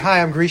Hi,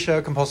 I'm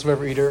Grisha, compulsive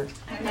overeater.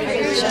 Hi,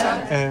 Grisha.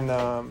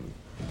 And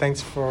thanks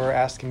for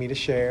asking me to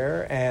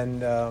share.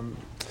 And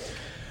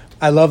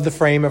I love the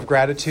frame of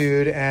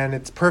gratitude, and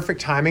it's perfect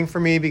timing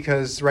for me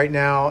because right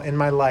now in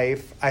my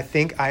life, I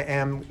think I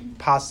am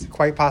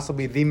quite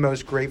possibly the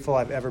most grateful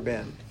I've ever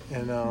been.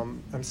 And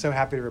I'm so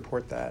happy to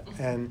report that.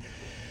 And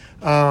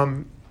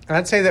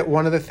I'd say that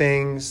one of the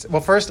things,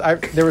 well, first,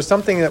 there was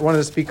something that one of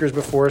the speakers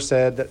before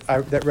said that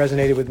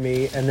resonated with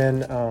me, and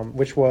then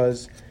which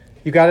was,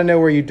 you got to know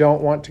where you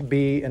don't want to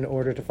be in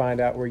order to find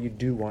out where you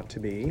do want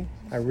to be.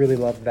 I really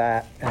love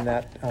that,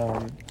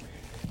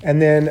 and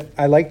then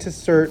I like to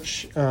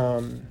search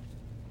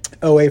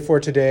OA for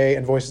Today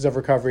and Voices of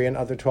Recovery and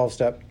other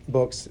 12-step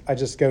books. I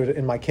just go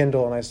in my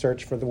Kindle and I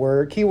search for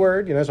the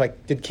keyword, so I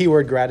did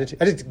keyword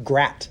gratitude. I did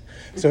grat.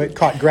 So it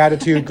caught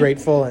gratitude,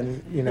 grateful,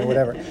 and,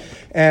 whatever.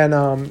 And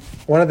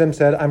one of them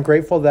said, I'm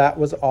grateful that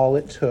was all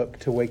it took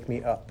to wake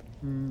me up.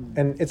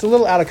 And it's a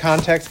little out of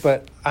context,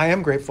 but I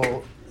am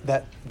grateful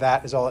that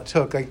is all it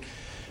took. Like,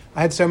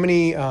 I had so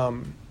many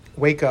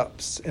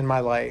wake-ups in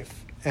my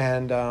life,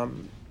 and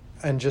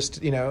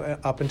just,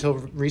 up until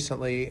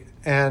recently.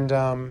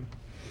 And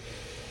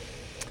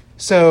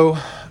so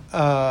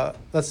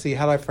let's see,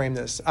 how do I frame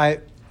this?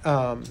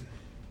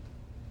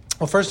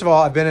 Well, first of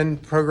all, I've been in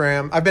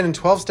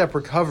 12-step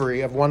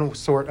recovery of one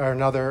sort or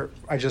another.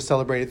 I just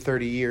celebrated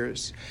 30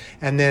 years.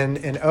 And then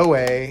in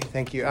OA,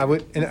 thank you.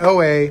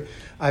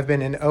 I've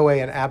been in OA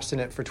and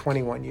abstinent for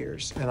 21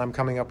 years, and I'm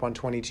coming up on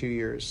 22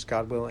 years,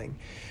 God willing.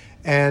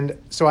 And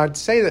so I'd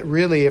say that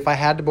really, if I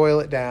had to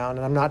boil it down,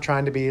 and I'm not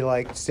trying to be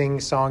like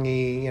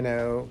sing-songy,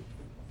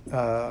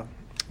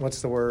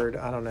 what's the word?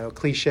 I don't know,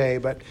 cliche,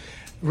 but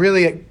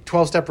really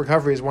 12-step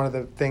recovery is one of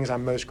the things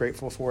I'm most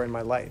grateful for in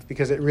my life,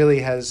 because it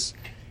really has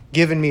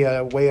given me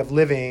a way of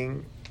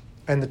living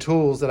and the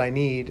tools that I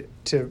need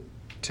to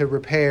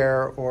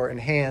repair or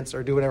enhance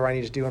or do whatever I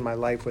need to do in my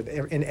life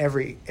in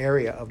every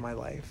area of my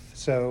life.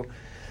 So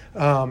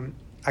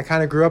I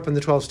kind of grew up in the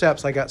 12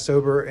 steps. I got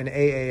sober in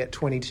AA at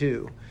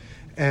 22,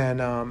 and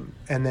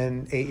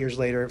then 8 years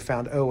later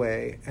found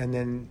OA, and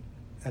then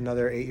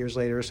another 8 years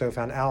later or so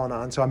found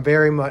Al-Anon. So I'm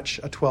very much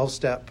a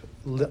 12-step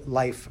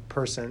life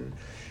person,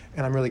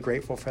 and I'm really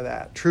grateful for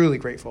that, truly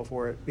grateful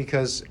for it,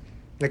 because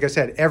like I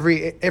said,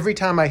 every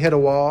time I hit a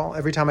wall,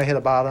 every time I hit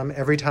a bottom,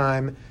 every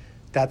time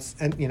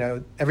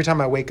every time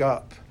I wake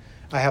up,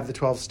 I have the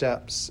 12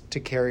 steps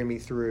to carry me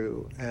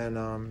through.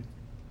 And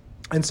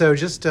so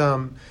just,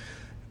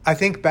 I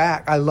think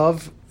back, I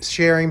love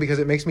sharing because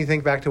it makes me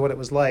think back to what it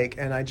was like.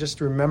 And I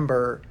just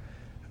remember,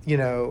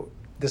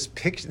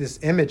 this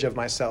image of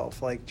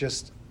myself, like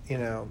just,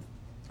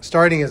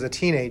 starting as a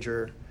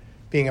teenager,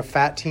 being a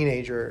fat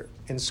teenager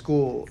in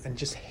school and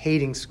just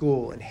hating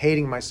school and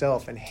hating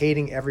myself and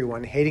hating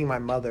everyone, hating my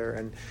mother,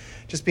 and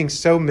just being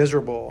so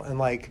miserable and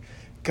like,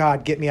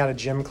 God, get me out of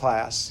gym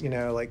class.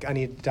 Like I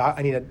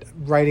need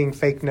writing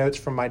fake notes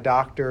from my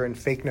doctor and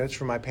fake notes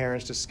from my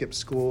parents to skip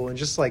school, and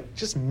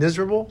just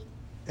miserable.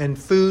 And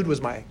food was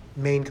my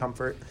main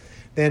comfort.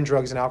 Then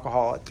drugs and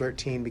alcohol at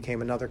 13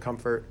 became another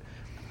comfort.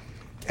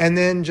 And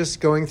then just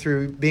going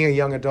through being a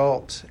young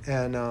adult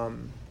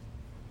and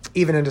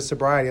even into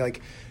sobriety,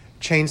 like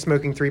chain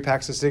smoking 3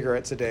 packs of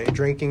cigarettes a day,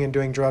 drinking and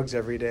doing drugs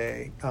every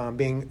day,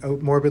 being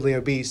morbidly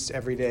obese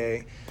every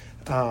day,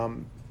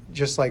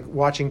 just like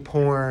watching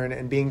porn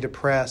and being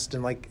depressed,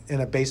 and like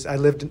I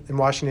lived in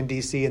Washington,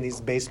 D.C. in these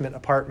basement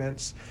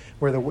apartments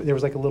where there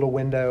was like a little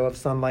window of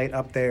sunlight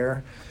up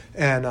there,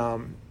 and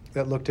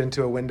that looked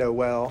into a window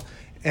well,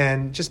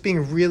 and just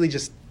being really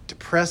just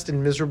depressed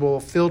and miserable,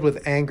 filled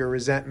with anger,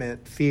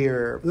 resentment,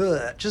 fear,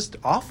 just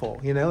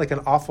awful, like an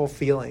awful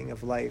feeling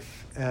of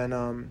life.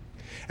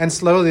 And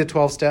slowly the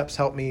 12 steps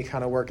helped me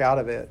kind of work out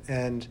of it.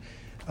 And,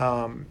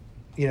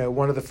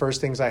 one of the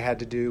first things I had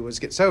to do was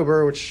get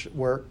sober, which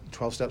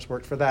 12 steps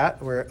worked for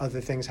that, where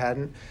other things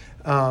hadn't.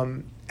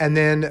 And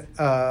then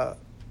I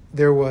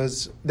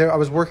was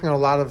working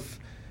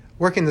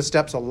the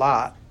steps a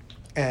lot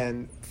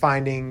and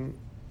finding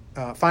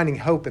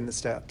hope in the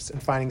steps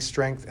and finding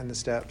strength in the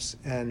steps.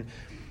 And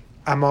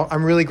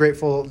I'm really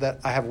grateful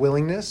that I have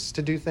willingness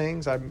to do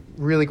things. I'm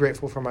really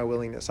grateful for my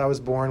willingness. I was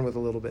born with a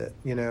little bit,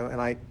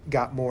 and I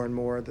got more and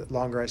more the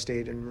longer I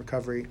stayed in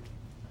recovery.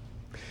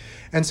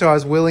 And so I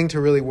was willing to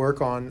really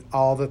work on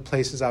all the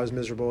places I was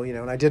miserable,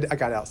 and I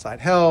got outside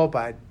help.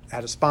 I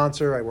had a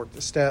sponsor. I worked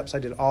the steps. I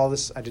did all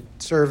this. I did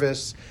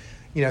service.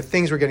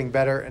 Things were getting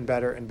better and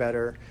better and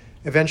better.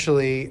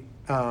 Eventually,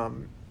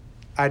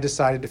 I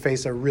decided to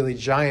face a really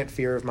giant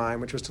fear of mine,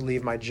 which was to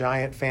leave my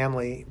giant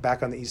family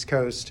back on the East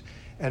Coast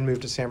and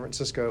move to San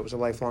Francisco. It was a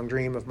lifelong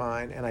dream of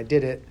mine, and I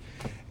did it.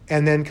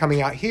 And then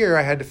coming out here,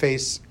 I had to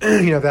face,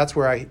 that's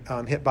where I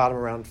hit bottom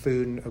around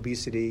food and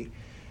obesity.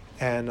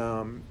 And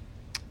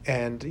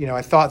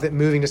I thought that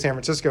moving to San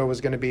Francisco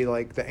was going to be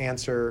like the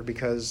answer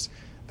because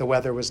the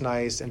weather was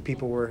nice and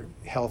people were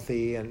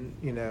healthy, and,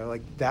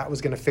 like that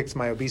was going to fix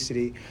my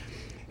obesity.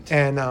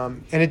 And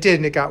it did,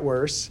 and it got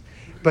worse.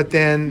 But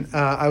then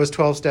I was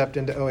 12-stepped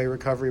into OA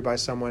recovery by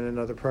someone in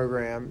another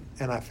program,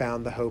 and I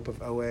found the hope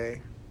of OA.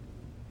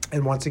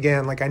 And once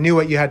again, like I knew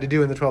what you had to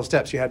do in the 12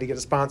 steps. You had to get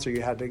a sponsor.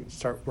 You had to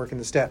start working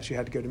the steps. You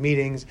had to go to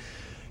meetings.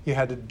 You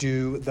had to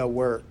do the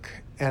work.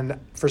 And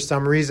for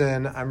some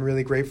reason, I'm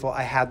really grateful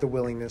I had the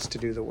willingness to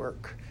do the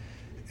work.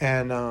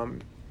 And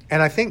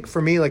I think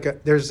for me, like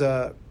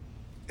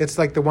it's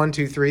like the 1,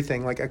 2, 3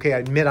 thing. Like, okay, I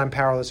admit I'm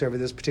powerless over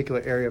this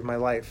particular area of my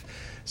life.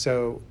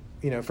 So,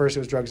 first it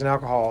was drugs and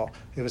alcohol.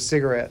 It was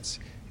cigarettes.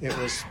 It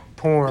was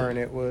porn.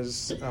 It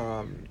was,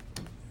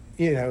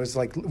 it was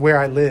like where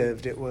I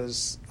lived. It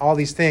was all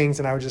these things,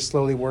 and I would just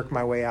slowly work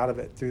my way out of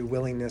it through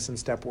willingness and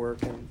step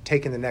work and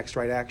taking the next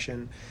right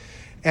action.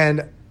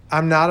 And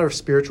I'm not a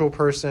spiritual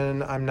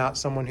person. I'm not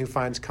someone who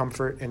finds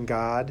comfort in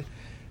God.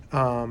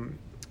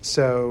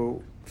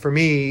 So for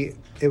me,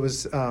 it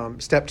was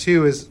step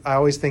 2 is I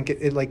always think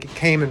it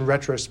came in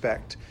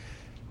retrospect.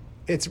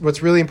 It's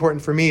what's really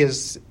important for me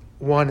is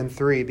 1 and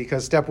 3,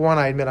 because step 1,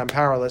 I admit I'm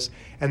powerless.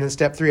 And then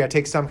step 3, I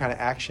take some kind of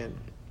action.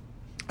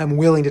 I'm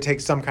willing to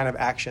take some kind of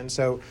action.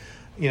 So,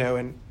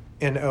 in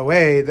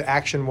OA, the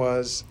action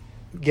was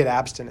get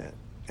abstinent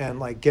and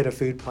like get a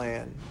food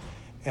plan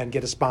and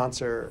get a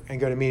sponsor and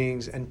go to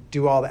meetings and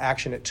do all the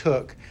action it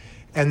took.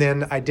 And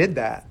then I did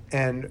that.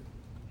 And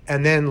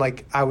then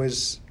like I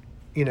was,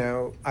 I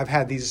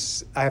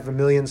have a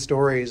million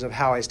stories of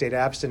how I stayed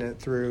abstinent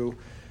through,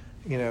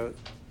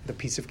 the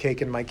piece of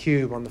cake in my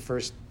cube on the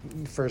first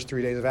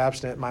 3 days of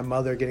abstinence, my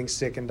mother getting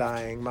sick and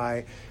dying,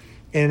 my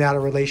in and out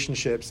of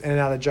relationships, in and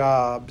out of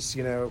jobs,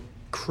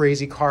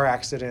 crazy car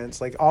accidents,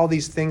 like all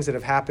these things that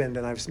have happened,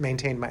 and I've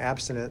maintained my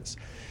abstinence.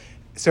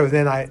 So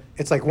then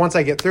it's like once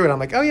I get through it, I'm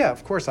like, oh yeah,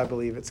 of course I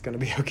believe it's going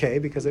to be okay,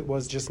 because it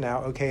was just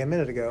now okay a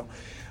minute ago.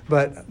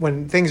 But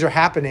when things are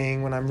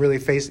happening, when I'm really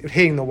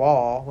hitting the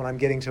wall, when I'm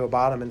getting to a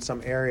bottom in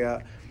some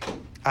area,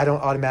 I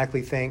don't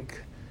automatically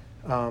think,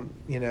 I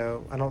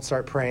don't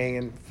start praying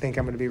and think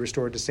I'm going to be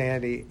restored to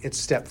sanity. It's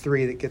step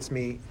 3 that gets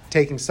me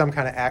taking some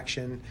kind of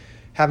action,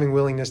 having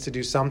willingness to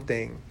do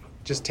something,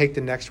 just take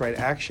the next right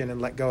action and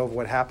let go of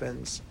what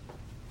happens.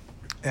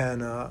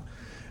 And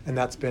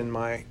that's been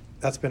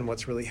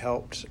what's really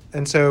helped.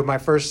 And so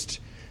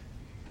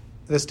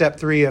the step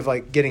 3 of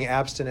like getting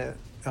abstinent,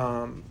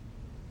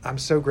 I'm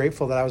so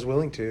grateful that I was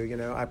willing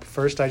to, I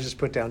just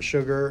put down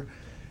sugar,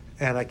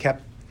 and I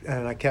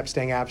kept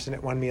staying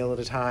abstinent 1 meal at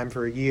a time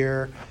for a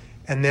year.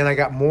 And then I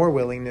got more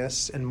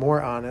willingness and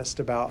more honest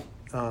about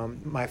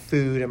my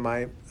food and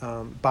my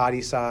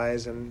body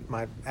size and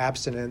my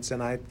abstinence,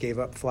 and I gave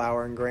up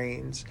flour and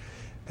grains,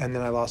 and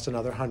then I lost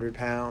another 100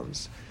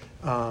 pounds.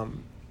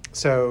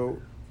 So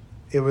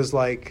it was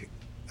like,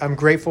 I'm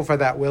grateful for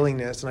that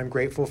willingness, and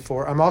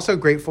I'm also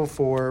grateful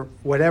for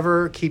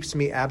whatever keeps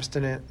me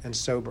abstinent and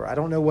sober. I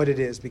don't know what it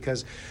is,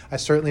 because I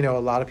certainly know a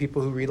lot of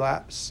people who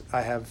relapse.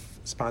 I have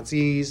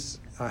sponsees,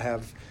 I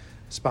have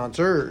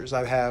sponsors,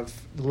 I have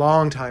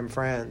longtime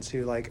friends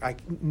who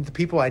the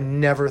people I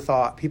never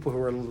thought, people who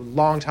were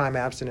long time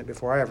abstinent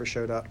before I ever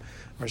showed up,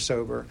 are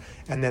sober,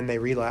 and then they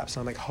relapse.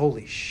 And I'm like,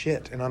 holy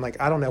shit. And I'm like,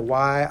 I don't know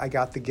why I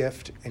got the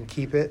gift and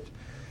keep it,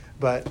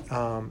 but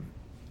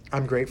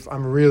I'm grateful.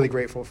 I'm really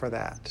grateful for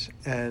that.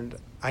 And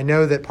I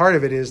know that part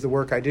of it is the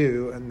work I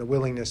do and the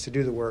willingness to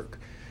do the work.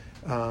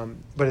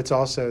 But it's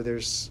also,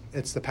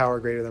 it's the power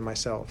greater than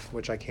myself,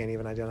 which I can't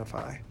even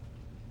identify.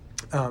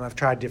 I've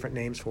tried different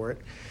names for it.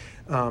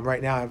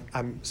 Right now,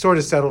 I'm sort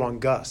of settled on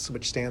GUS,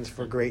 which stands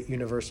for Great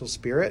Universal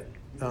Spirit.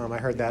 I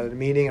heard that at a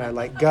meeting, and I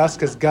like Gus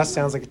because Gus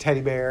sounds like a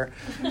teddy bear.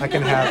 I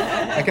can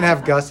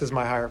have Gus as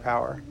my higher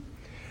power.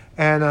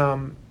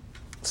 And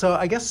so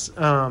I guess,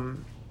 the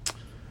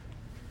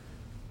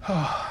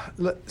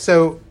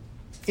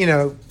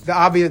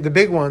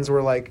big ones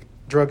were like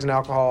drugs and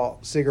alcohol,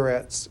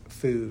 cigarettes,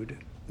 food.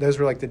 Those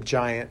were like the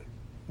giant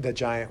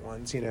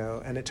ones,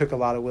 and it took a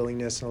lot of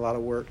willingness and a lot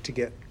of work to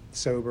get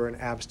sober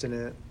and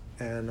abstinent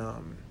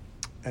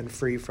and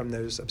free from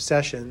those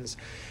obsessions.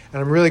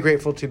 And I'm really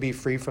grateful to be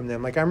free from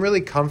them. Like, I'm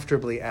really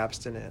comfortably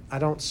abstinent. I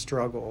don't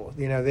struggle.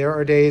 There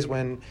are days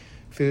when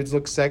foods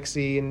look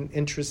sexy and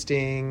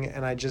interesting,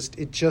 and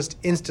it just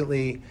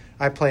instantly,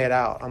 I play it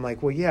out. I'm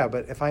like, well, yeah,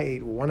 but if I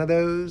ate one of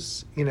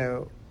those,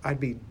 I'd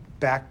be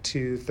back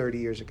to 30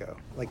 years ago,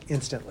 like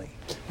instantly.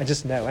 I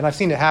just know. And I've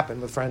seen it happen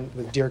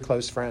with dear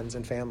close friends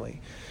and family.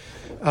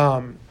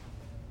 And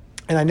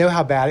I know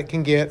how bad it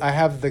can get.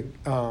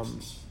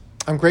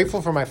 I'm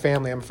grateful for my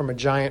family. I'm from a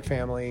giant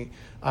family.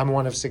 I'm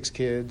one of 6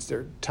 kids. There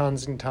are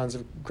tons and tons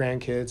of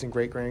grandkids and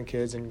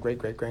great-grandkids and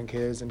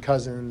great-great-grandkids and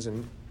cousins.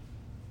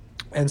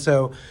 And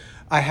so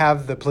I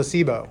have the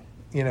placebo,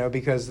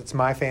 because it's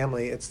my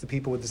family. It's the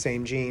people with the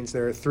same genes.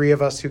 There are 3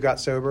 of us who got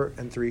sober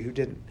and 3 who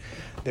didn't.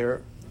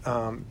 There's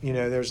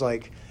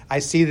I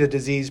see the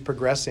disease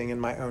progressing in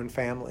my own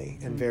family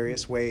in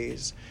various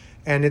ways.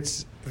 And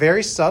it's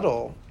very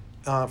subtle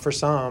for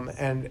some,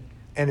 and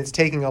it's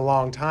taking a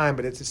long time,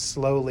 but it's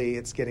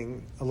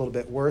getting a little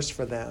bit worse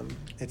for them,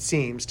 it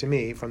seems to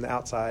me from the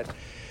outside.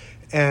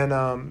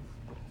 And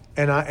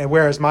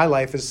whereas my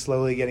life is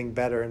slowly getting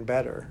better and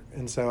better.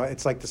 And so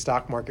it's like the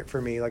stock market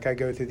for me. Like, I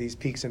go through these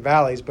peaks and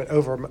valleys, but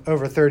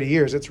over 30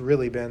 years, it's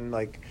really been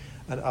like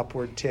an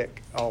upward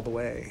tick all the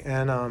way.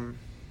 And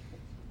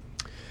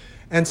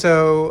And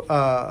so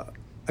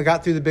I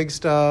got through the big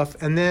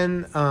stuff. And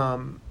then,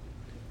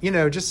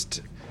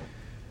 just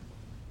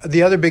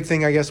the other big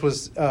thing, I guess,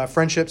 was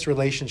friendships,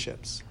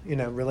 relationships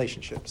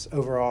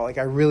overall. Like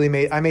I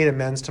made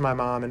amends to my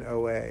mom in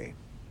OA.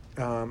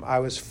 I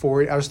was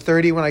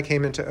 30 when I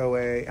came into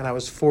OA, and I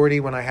was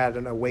 40 when I had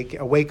a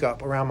wake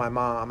up around my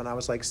mom. And I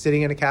was like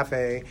sitting in a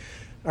cafe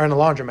or in a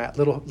laundromat,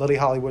 Little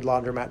Hollywood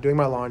laundromat, doing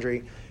my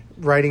laundry,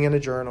 writing in a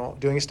journal,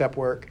 doing step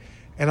work.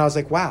 And I was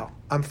like, wow,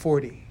 I'm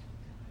 40.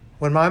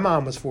 When my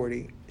mom was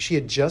 40, she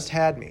had just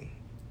had me,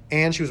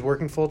 and she was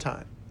working full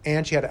time,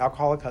 and she had an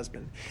alcoholic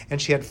husband,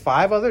 and she had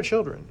 5 other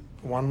children.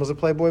 One was a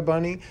Playboy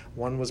bunny,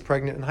 one was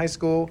pregnant in high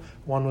school,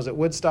 one was at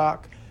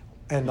Woodstock,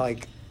 and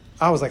like,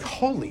 I was like,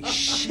 holy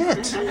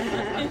shit.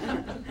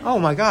 Oh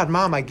my God,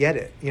 Mom, I get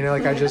it.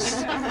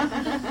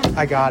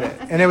 I got it.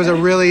 And it was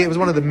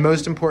one of the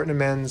most important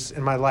amends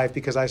in my life,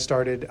 because I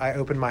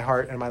opened my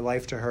heart and my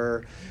life to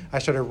her. I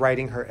started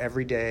writing her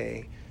every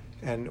day,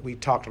 and we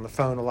talked on the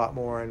phone a lot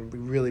more, and we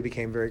really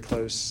became very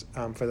close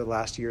for the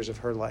last years of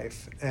her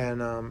life. And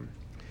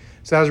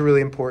so that was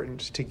really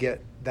important to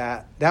get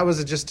that. That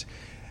was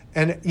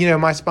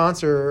my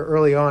sponsor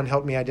early on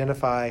helped me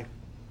identify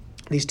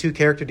these 2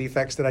 character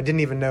defects that I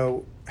didn't even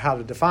know how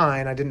to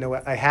define. I didn't know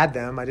I had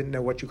them. I didn't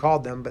know what you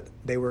called them, but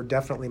they were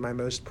definitely my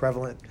most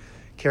prevalent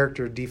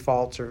character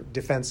defaults or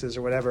defenses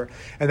or whatever.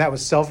 And that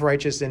was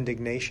self-righteous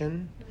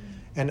indignation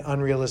and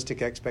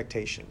unrealistic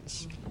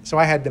expectations. So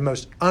I had the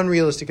most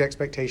unrealistic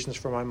expectations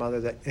for my mother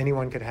that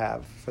anyone could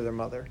have for their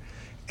mother.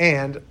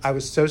 And I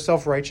was so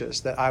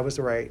self-righteous that I was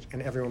right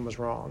and everyone was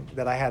wrong,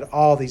 that I had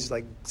all these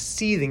like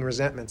seething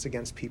resentments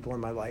against people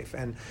in my life.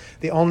 And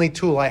the only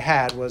tool I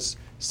had was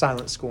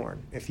silent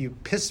scorn. If you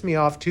piss me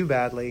off too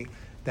badly,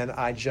 then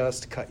I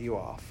just cut you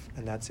off,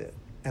 and that's it.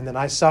 And then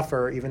I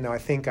suffer even though I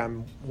think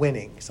I'm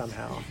winning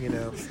somehow,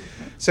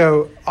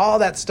 So all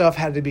that stuff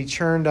had to be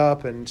churned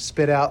up and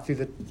spit out through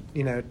the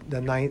 8th,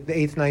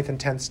 9th, and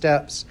 10th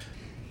steps.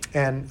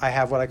 And I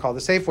have what I call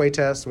the Safeway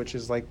test, which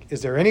is like,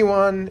 is there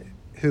anyone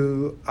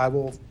who I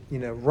will,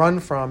 run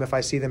from if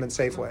I see them in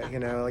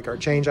Safeway, or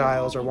change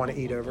aisles or want to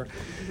eat over.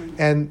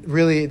 And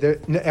really,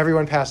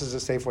 everyone passes a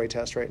Safeway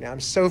test right now. I'm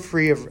so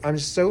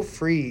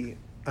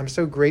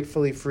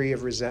gratefully free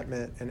of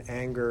resentment and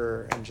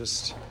anger, and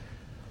just,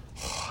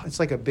 it's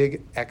like a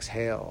big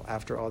exhale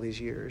after all these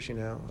years,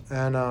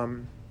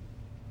 And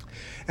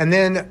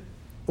then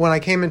when I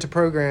came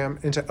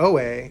into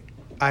OA,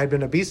 I had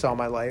been obese all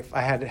my life. I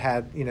had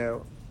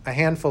a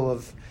handful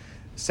of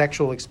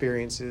sexual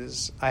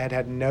experiences. I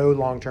had no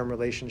long-term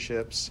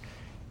relationships,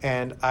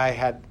 and I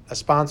had a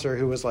sponsor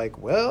who was like,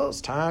 well,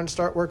 it's time to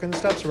start working the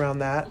steps around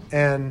that.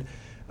 And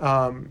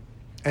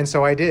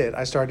so I did.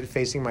 I started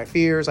facing my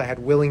fears. I had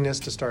willingness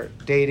to start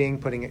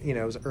dating,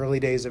 it was early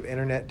days of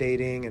internet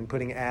dating and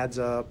putting ads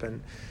up.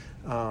 And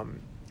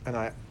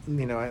I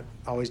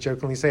always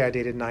jokingly say I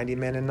dated 90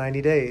 men in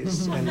 90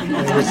 days. And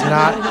it was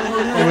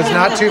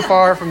not too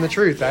far from the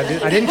truth. I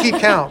didn't keep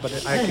count, but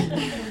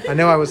I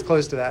know I was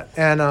close to that.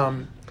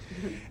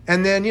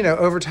 And then,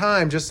 over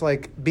time, just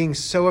like being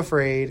so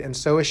afraid and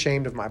so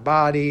ashamed of my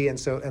body, and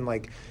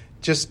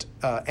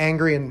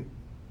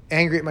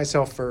angry at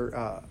myself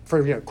for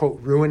quote,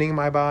 ruining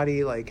my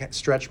body, like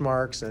stretch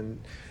marks and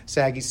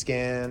saggy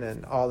skin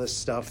and all this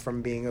stuff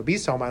from being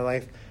obese all my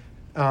life,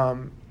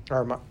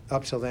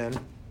 up till then.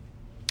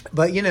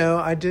 But,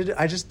 I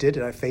just did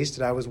it. I faced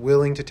it. I was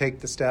willing to take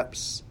the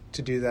steps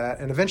to do that.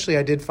 And eventually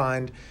I did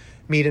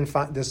meet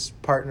this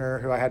partner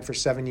who I had for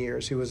 7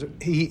 years.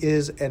 He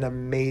is an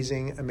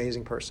amazing,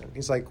 amazing person.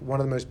 He's like one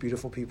of the most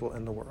beautiful people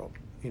in the world.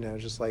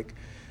 Just like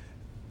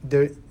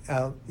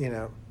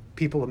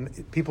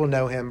people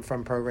know him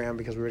from program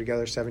because we were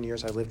together 7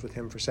 years. I lived with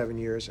him for 7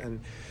 years, and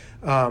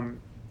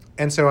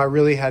so I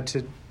really had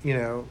to,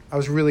 I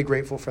was really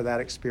grateful for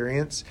that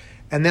experience.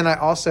 And then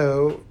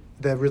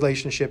the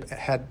relationship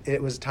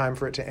it was time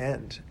for it to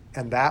end,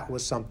 and that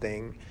was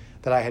something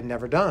that I had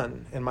never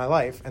done in my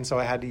life. And so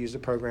I had to use the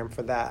program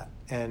for that.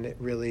 And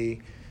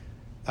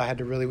I had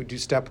to really do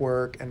step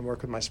work and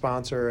work with my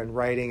sponsor and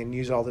writing and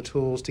use all the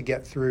tools to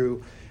get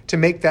through, to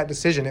make that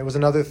decision. It was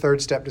another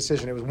 3rd step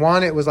decision.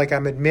 It was like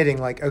I'm admitting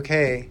like,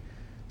 okay,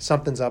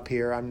 something's up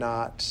here.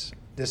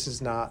 This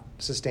is not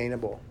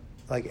sustainable.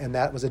 And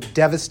that was a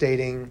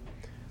devastating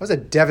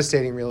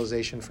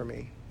realization for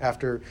me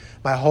after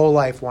my whole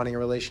life wanting a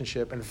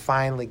relationship and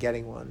finally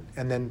getting one.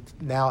 And then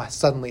now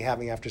suddenly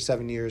having, after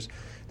 7 years,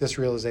 this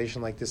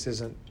realization like this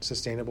isn't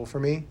sustainable for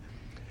me.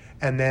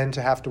 And then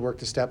to have to work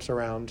the steps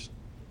around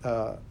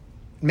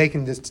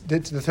making this. The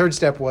 3rd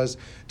step was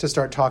to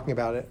start talking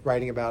about it,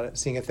 writing about it,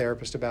 seeing a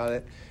therapist about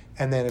it.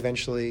 And then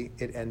eventually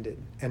it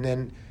ended. And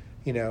then,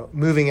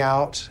 moving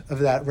out of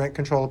that rent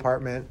control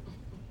apartment,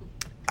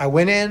 I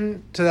went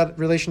into that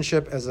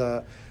relationship as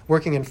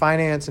working in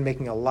finance and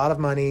making a lot of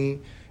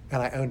money.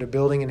 And I owned a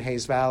building in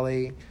Hayes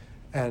Valley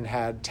and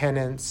had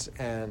tenants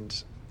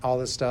and all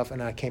this stuff.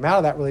 And I came out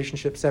of that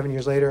relationship 7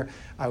 years later.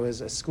 I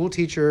was a school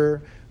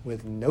teacher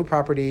with no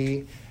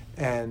property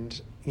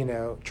and,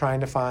 trying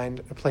to find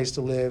a place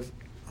to live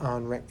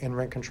in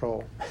rent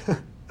control.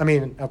 I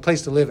mean, a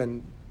place to live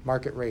in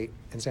market rate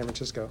in San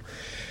Francisco.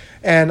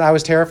 And I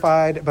was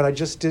terrified, but I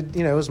just did,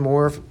 it was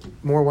more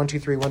 1, 2,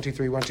 3, 1, 2,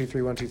 3, 1, 2,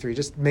 3, 1, 2, 3.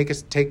 Just make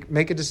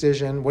a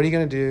decision. What are you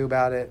going to do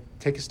about it?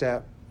 Take a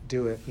step,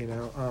 do it,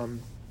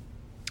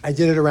 I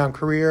did it around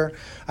career.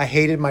 I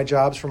hated my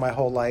jobs for my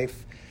whole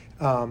life.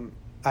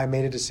 I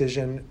made a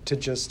decision to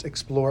just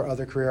explore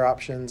other career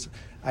options.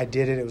 I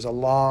did it. It was a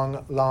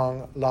long,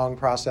 long, long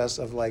process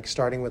of like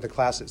starting with a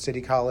class at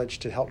City College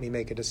to help me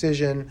make a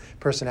decision,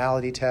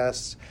 personality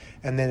tests,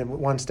 and then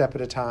one step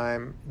at a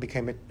time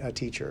became a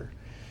teacher.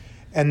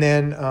 And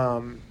then,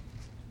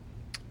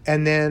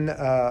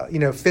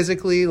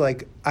 physically,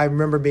 like I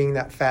remember being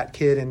that fat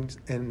kid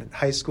in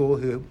high school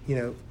who,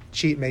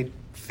 made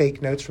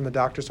fake notes from the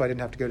doctor so I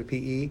didn't have to go to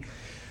PE.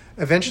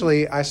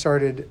 Eventually, I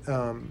started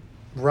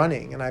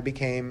running, and I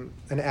became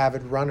an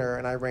avid runner,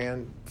 and I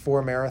ran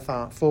 4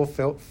 full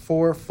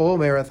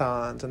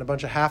marathons and a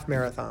bunch of half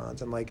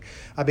marathons, and like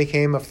I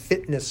became a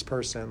fitness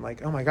person.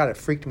 Like, oh my God, it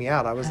freaked me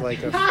out. I was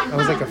like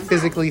a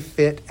physically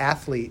fit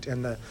athlete,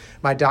 and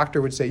my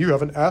doctor would say, "You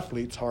have an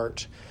athlete's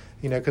heart,"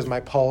 because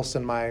my pulse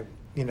and my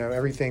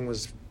everything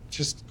was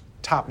just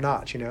top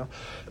notch,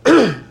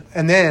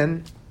 And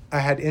then I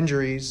had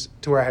injuries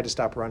to where I had to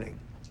stop running.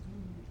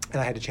 And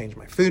I had to change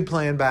my food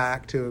plan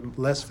back to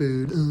less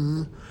food.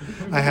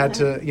 I had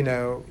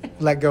to,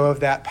 let go of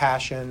that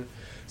passion.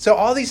 So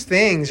all these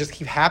things just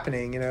keep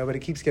happening, but it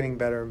keeps getting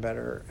better and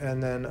better.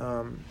 And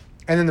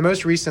then the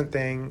most recent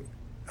thing,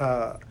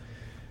 I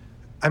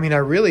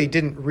really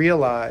didn't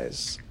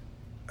realize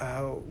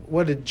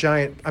what a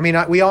giant.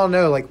 We all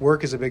know like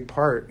work is a big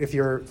part. If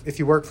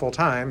you work full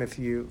time, if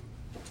you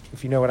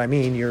know what I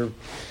mean, your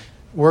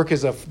work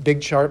is a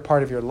big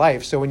part of your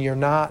life. So when you're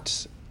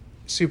not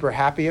super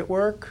happy at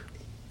work,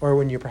 or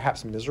when you're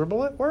perhaps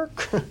miserable at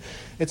work,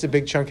 it's a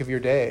big chunk of your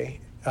day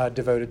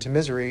devoted to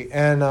misery.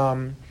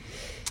 And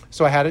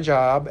so I had a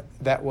job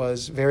that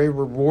was very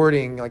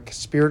rewarding, like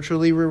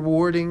spiritually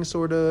rewarding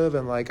sort of,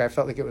 and like I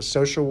felt like it was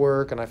social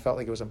work, and I felt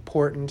like it was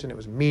important and it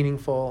was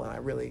meaningful, and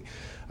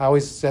I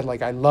always said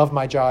like I love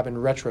my job in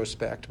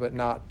retrospect, but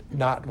not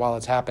while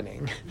it's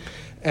happening.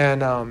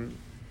 And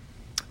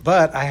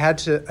but I had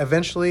to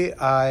eventually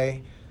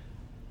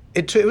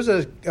It was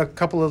a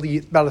couple of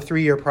about a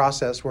 3-year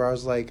process where I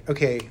was like,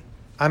 okay,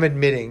 I'm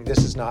admitting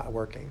this is not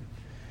working.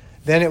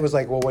 Then it was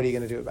like, well, what are you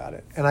going to do about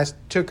it? And I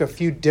took a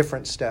few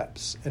different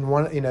steps. And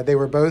one, they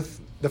were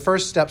both, the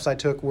first steps I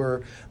took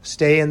were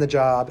stay in the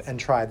job and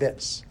try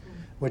this,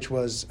 which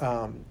was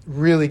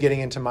really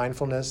getting into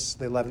mindfulness,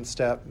 the 11th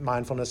step,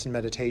 mindfulness and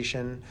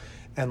meditation.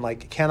 And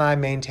like, can I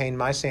maintain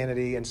my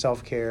sanity and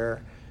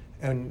self-care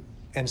and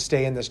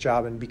stay in this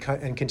job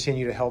and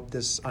continue to help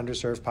this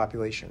underserved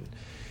population?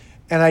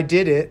 And I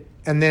did it,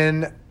 and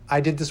then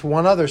I did this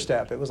one other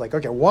step. It was like,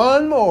 okay,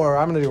 one more.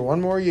 I'm going to do one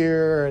more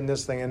year and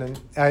this thing. And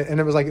then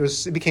it was like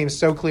it became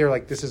so clear,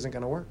 like this isn't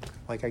going to work.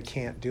 Like I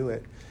can't do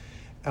it.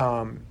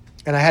 And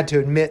I had to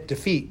admit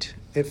defeat.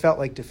 It felt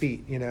like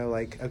defeat.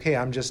 Like okay,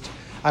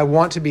 I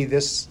want to be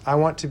this. I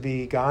want to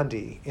be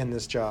Gandhi in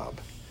this job.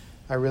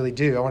 I really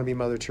do. I want to be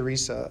Mother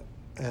Teresa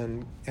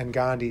and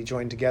Gandhi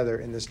joined together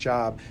in this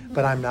job.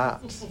 But I'm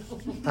not.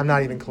 I'm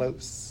not even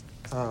close.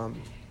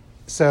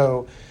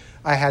 So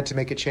I had to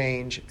make a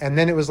change. And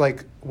then it was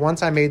like,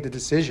 once I made the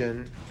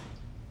decision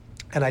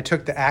and I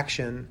took the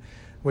action,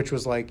 which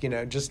was like,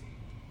 just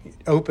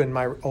open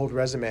my old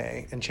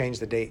resume and change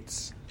the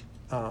dates,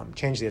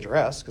 change the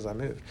address because I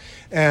moved.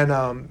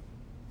 And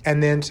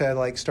then to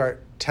like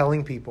start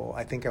telling people,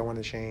 I think I want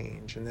to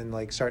change, and then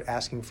like start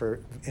asking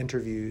for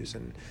interviews.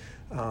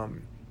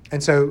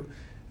 And so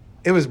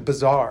it was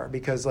bizarre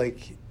because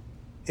like,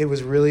 it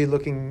was really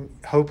looking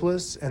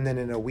hopeless. And then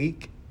in a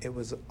week, it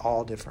was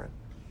all different.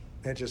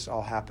 It just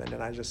all happened,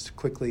 and I just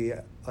quickly,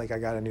 I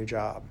got a new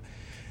job,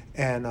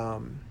 and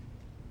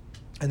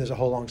there's a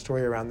whole long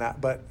story around that.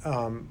 But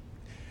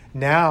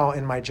now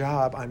in my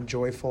job, I'm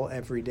joyful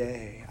every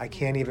day. I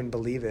can't even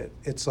believe it.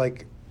 It's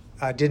like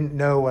I didn't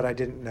know what I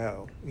didn't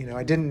know.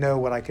 I didn't know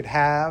what I could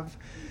have.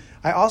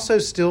 I also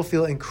still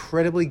feel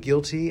incredibly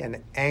guilty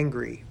and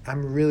angry.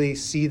 I'm really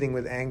seething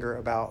with anger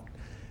about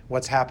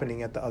what's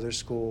happening at the other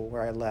school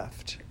where I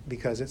left,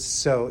 because it's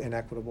so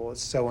inequitable.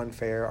 It's so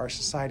unfair. Our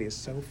society is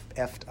so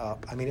effed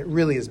up. It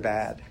really is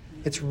bad.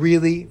 It's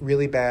really,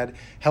 really bad.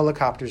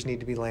 Helicopters need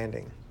to be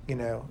landing.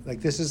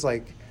 This is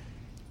like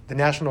the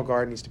National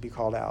Guard needs to be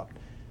called out.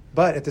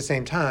 But at the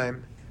same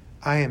time,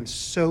 I am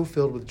so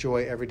filled with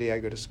joy every day I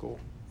go to school.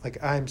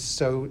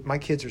 My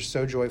kids are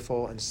so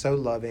joyful and so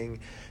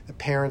loving. The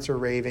parents are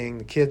raving.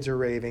 The kids are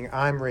raving.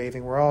 I'm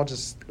raving. We're all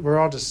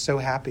just so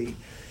happy.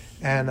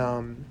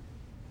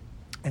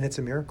 And it's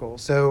a miracle.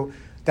 So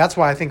that's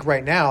why I think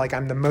right now,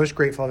 I'm the most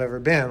grateful I've ever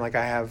been. I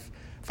have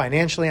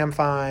financially, I'm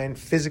fine.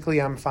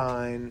 Physically, I'm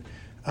fine.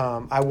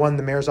 I won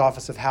the Mayor's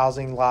Office of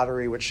Housing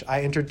lottery, which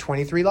I entered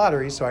 23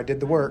 lotteries, so I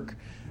did the work.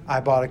 I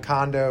bought a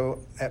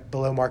condo at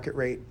below market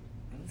rate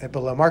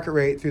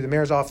through the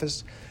Mayor's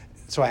Office,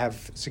 so I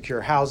have secure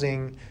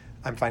housing.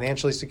 I'm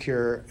financially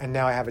secure, and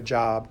now I have a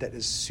job that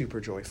is super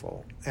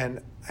joyful.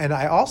 And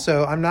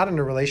I'm not in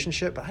a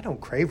relationship, but I don't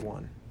crave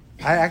one.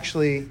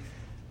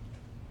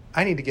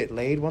 I need to get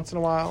laid once in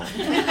a while,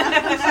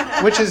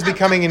 which is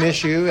becoming an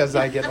issue as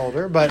I get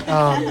older. But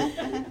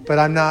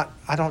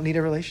I don't need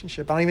a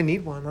relationship. I don't even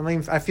need one.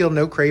 I feel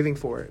no craving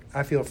for it.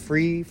 I feel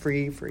free.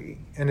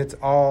 And it's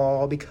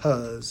all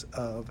because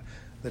of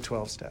the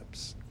 12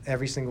 steps.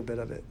 Every single bit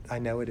of it. I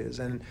know it is.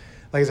 And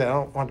like I said, I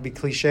don't want to be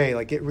cliche.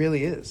 Like, it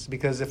really is.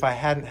 Because if I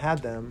hadn't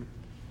had them,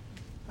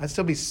 I'd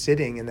still be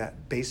sitting in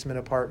that basement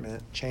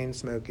apartment, chain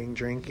smoking,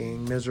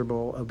 drinking,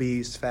 miserable,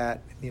 obese,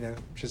 fat,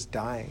 just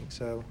dying.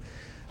 So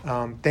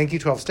thank you,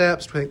 12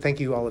 Steps. Thank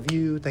you, all of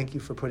you. Thank you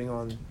for putting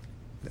on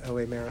the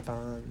OA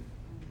Marathon.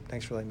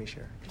 Thanks for letting me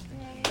share.